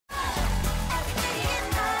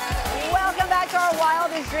our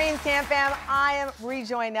Wildest Dreams Camp fam. I am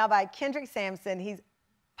rejoined now by Kendrick Sampson. He's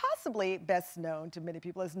possibly best known to many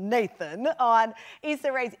people as Nathan on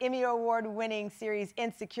Issa Rae's Emmy Award-winning series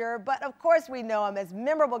Insecure, but of course we know him as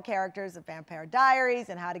memorable characters of Vampire Diaries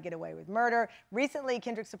and How to Get Away with Murder. Recently,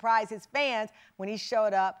 Kendrick surprised his fans when he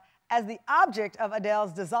showed up as the object of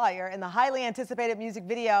Adele's desire in the highly anticipated music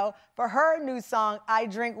video for her new song, I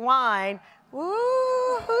Drink Wine.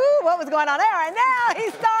 Woo-hoo, what was going on there? And now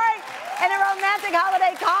he's starring in a romantic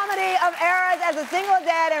holiday comedy of errors as a single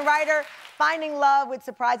dad and writer, finding love with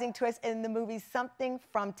surprising twists in the movie Something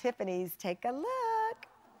from Tiffany's. Take a look.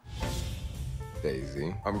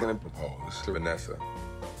 Daisy, I'm gonna propose to Vanessa.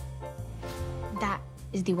 That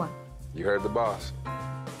is the one. You heard the boss.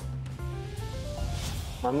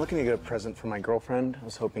 I'm looking to get a present for my girlfriend. I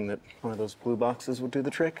was hoping that one of those blue boxes would do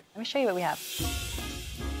the trick. Let me show you what we have.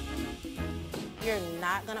 You're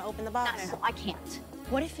not gonna open the box? No, I can't.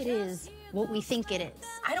 What if it is what we think it is?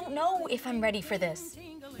 I don't know if I'm ready for this.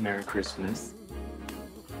 Merry Christmas.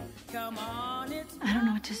 I don't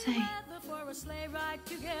know what to say.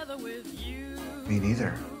 Me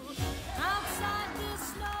neither.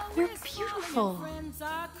 You're beautiful.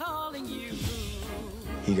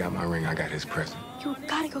 He got my ring, I got his present. You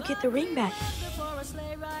gotta go get the ring back.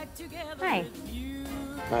 Hi.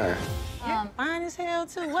 Hi. You're fine as hell,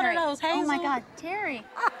 too. What are those, Hazel? Oh, my God, Terry.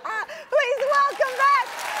 Please welcome back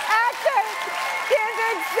actor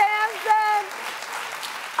Kendrick Sampson.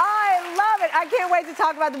 I love it. I can't wait to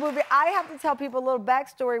talk about the movie. I have to tell people a little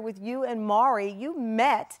backstory with you and Maury. You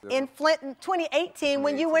met in Flint in 2018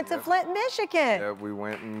 when you went to Flint, Michigan. Yeah, we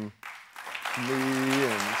went and me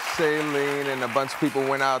and Shailene and a bunch of people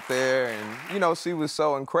went out there, and you know, she was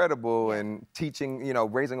so incredible and teaching, you know,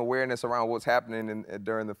 raising awareness around what's happening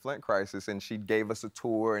during the Flint crisis. And she gave us a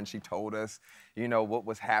tour and she told us, you know, what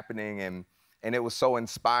was happening, and it was so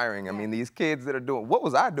inspiring. I mean, these kids that are doing, what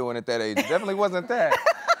was I doing at that age? Definitely wasn't that.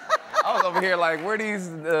 I was over here like, where are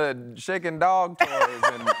these shaking dog toys?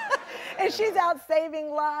 And she's out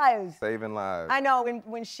saving lives. Saving lives. I know,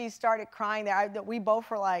 when she started crying there, we both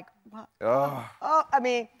were like, what? Oh. Oh, I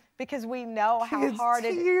mean, because we know how hard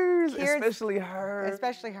it is. Especially her.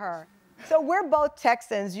 Especially her. So we're both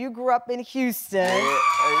Texans. You grew up in Houston.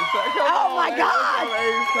 Oh my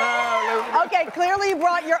God. Okay, clearly you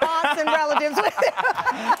brought your aunts and relatives with you.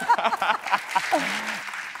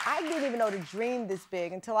 I didn't even know to dream this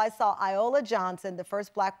big until I saw Iola Johnson, the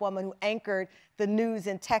first black woman who anchored the news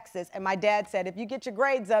in Texas. And my dad said, if you get your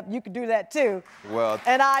grades up, you could do that too. Well,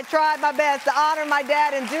 and I tried my best to honor my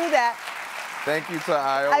dad and do that. Thank you to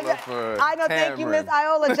Iola for I know, thank you, Miss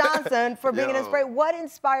Iola Johnson, for being Yo. an inspiration. What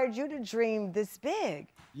inspired you to dream this big?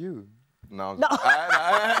 You. No. No.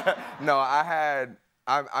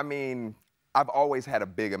 I mean, I've always had a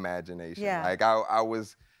big imagination. Yeah. Like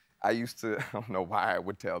I used to, I don't know why I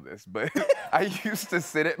would tell this, but I used to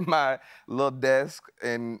sit at my little desk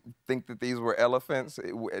and think that these were elephants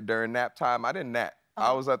during nap time. I didn't nap.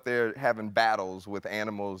 I was up there having battles with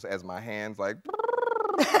animals as my hands, like,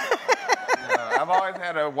 I've always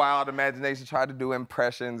had a wild imagination, tried to do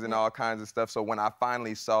impressions and all kinds of stuff. So when I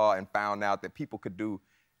finally saw and found out that people could do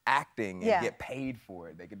acting and get paid for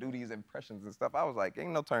it, they could do these impressions and stuff, I was like, ain't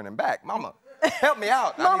no turning back. Mama, help me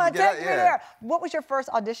out. Mama, take me there. What was your first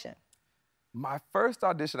audition? My first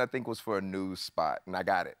audition, I think, was for a news spot, and I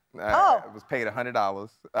got it. Oh. I was paid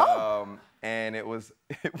 $100, and it was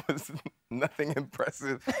nothing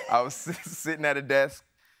impressive. I was sitting at a desk,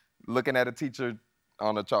 looking at a teacher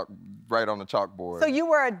on the right on the chalkboard. So you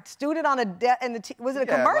were a student on a was it a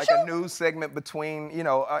commercial? Like a news segment between, you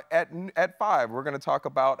know, at 5, we're gonna talk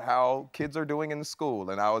about how kids are doing in school,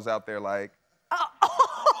 and I was out there like,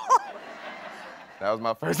 that was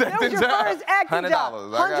my first acting job. That was your first acting job.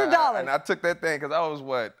 $100. And I took that thing because I was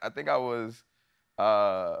what? I think I was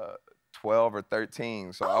 12 or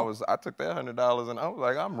 13. So I took that $100 and I was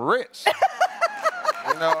like, I'm rich.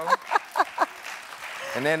 You know?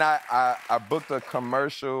 And then I booked a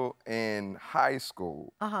commercial in high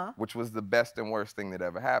school, which was the best and worst thing that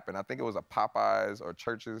ever happened. I think it was a Popeyes or a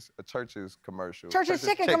Church's commercial. Church's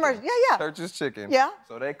chicken commercial, yeah. Church's chicken. Yeah.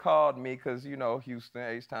 So they called me because, you know, Houston,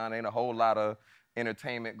 H-Town, ain't a whole lot of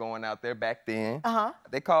entertainment going out there back then.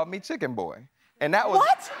 They called me Chicken Boy. And that was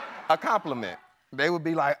a compliment. They would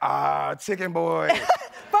be like, Chicken Boy.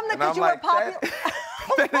 From the, because you were popular.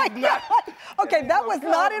 Oh my God. Okay, that was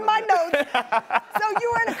not in my notes. So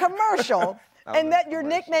you were in a commercial, and that your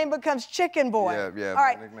nickname becomes Chicken Boy. Yeah. All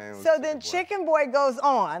right. So then Chicken Boy goes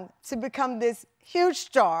on to become this huge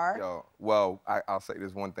star. Yo, well, I'll say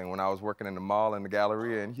this one thing. When I was working in the mall in the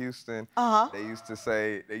Galleria in Houston, they used to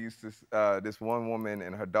say, this one woman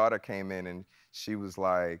and her daughter came in and she was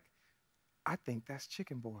like, I think that's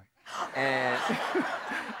Chicken Boy. And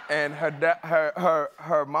and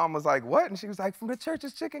her mom was like, what? And she was like, from the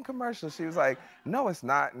Church's Chicken commercial. She was like, no, it's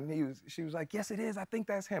not. And she was like, yes, it is. I think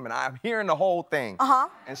that's him. And I'm hearing the whole thing.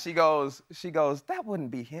 And she goes, that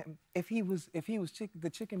wouldn't be him. If he was the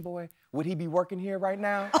Chicken Boy, would he be working here right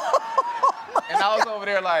now? And I was over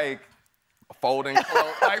there like, folding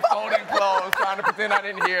clothes, trying to pretend I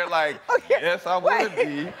didn't hear, like, yes, I would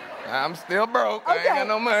be. I'm still broke. I ain't got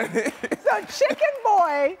no money. So Chicken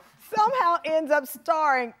Boy somehow ends up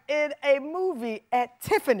starring in a movie at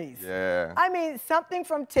Tiffany's. Yeah. I mean, something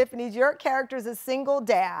from Tiffany's. Your character is a single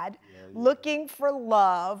dad looking for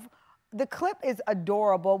love. The clip is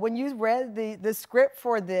adorable. When you read the script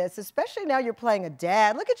for this, especially now you're playing a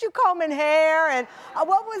dad, look at you combing hair, and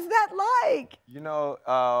what was that like? You know,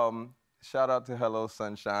 shout out to Hello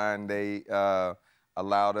Sunshine. They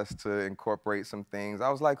allowed us to incorporate some things. I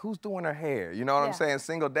was like, who's doing her hair? You know what I'm saying?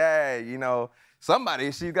 Single dad, you know.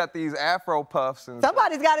 Somebody, she's got these Afro puffs. And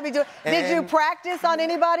somebody's got to be doing. Did you practice on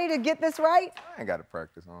anybody to get this right? I ain't got to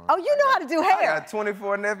practice on. Oh, you know how to do hair. I got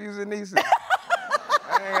 24 nephews and nieces.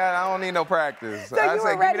 I don't need no practice. So I you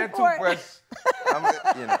say, were ready give me that for toothbrush.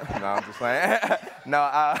 You know, no, I'm just playing.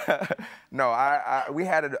 We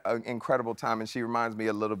had an incredible time, and she reminds me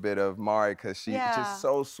a little bit of Mari because she's just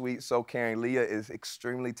so sweet, so caring. Leah is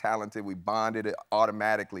extremely talented. We bonded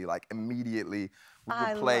automatically, like immediately. We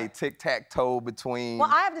could play tic-tac-toe between.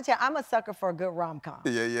 Well, I have to tell you, I'm a sucker for a good rom-com.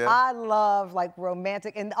 Yeah. I love like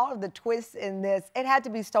romantic and all of the twists in this. It had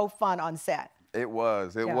to be so fun on set. It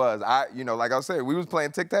was. You know, like I said, we was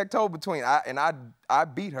playing tic-tac-toe between, I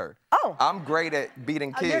beat her. Oh. I'm great at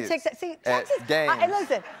beating kids. See, at games.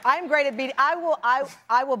 Listen, I'm great at beating. I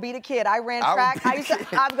will beat a kid. I ran track.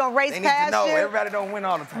 I'm gonna race past you. Everybody don't win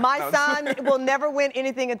all the time. My son will never win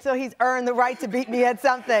anything until he's earned the right to beat me at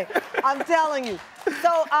something. I'm telling you.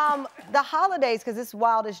 So the holidays, because it's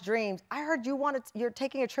Wildest Dreams. I heard you're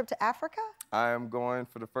taking a trip to Africa. I am going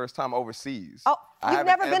for the first time overseas. Oh, you've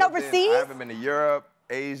never been overseas? I haven't been to Europe,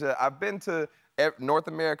 Asia. I've been to North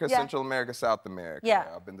America, Central America, South America. Yeah.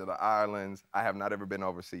 I've been to the islands. I have not ever been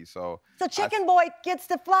overseas. So Chicken Boy gets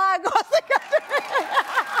to fly across the country.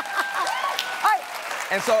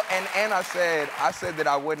 And so, and I said that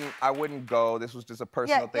I wouldn't go. This was just a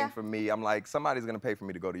personal thing for me. I'm like, somebody's gonna pay for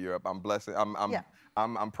me to go to Europe. I'm blessed.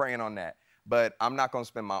 I'm praying on that. But I'm not gonna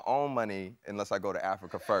spend my own money unless I go to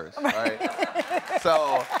Africa first, right?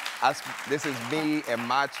 So this is me and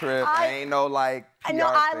my trip. Ain't no like PR No,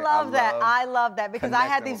 I thing. love that. I love that because I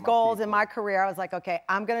had connecting these with my goals in people. my career. I was like, okay,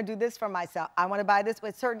 I'm gonna do this for myself. I wanna buy this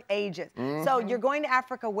with certain ages. So you're going to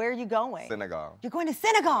Africa. Where are you going? Senegal. You're going to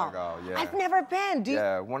Senegal? Senegal, yeah. I've never been.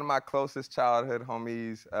 One of my closest childhood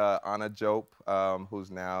homies, Anna Jope, who's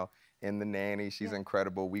now in The Nanny. She's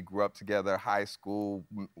incredible. We grew up together, high school.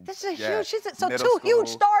 This is huge. So two huge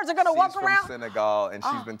stars are gonna walk around? She's from Senegal, and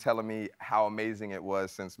she's been telling me how amazing it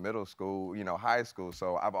was since middle school, you know, high school.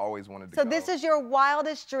 So I've always wanted to go. So this is your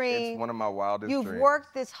wildest dream. It's one of my wildest dreams. You've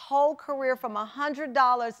worked this whole career from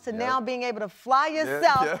 $100 to now being able to fly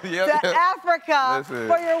yourself to Africa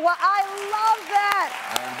for your. I love that.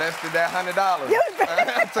 I invested that $100.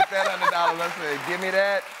 I took that $100. I said, give me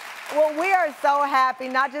that. Well, we are so happy,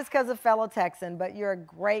 not just because of fellow Texan, but you're a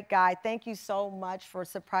great guy. Thank you so much for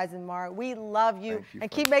surprising Mara. We love you, and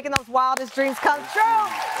keep making those wildest dreams come true.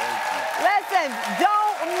 Listen,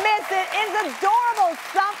 don't miss it. It's adorable.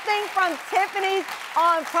 Something from Tiffany's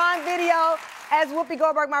on Prime Video. As Whoopi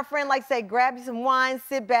Goldberg, my friend, likes to say, grab you some wine,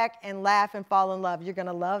 sit back, and laugh and fall in love. You're going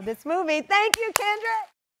to love this movie. Thank you, Kendrick.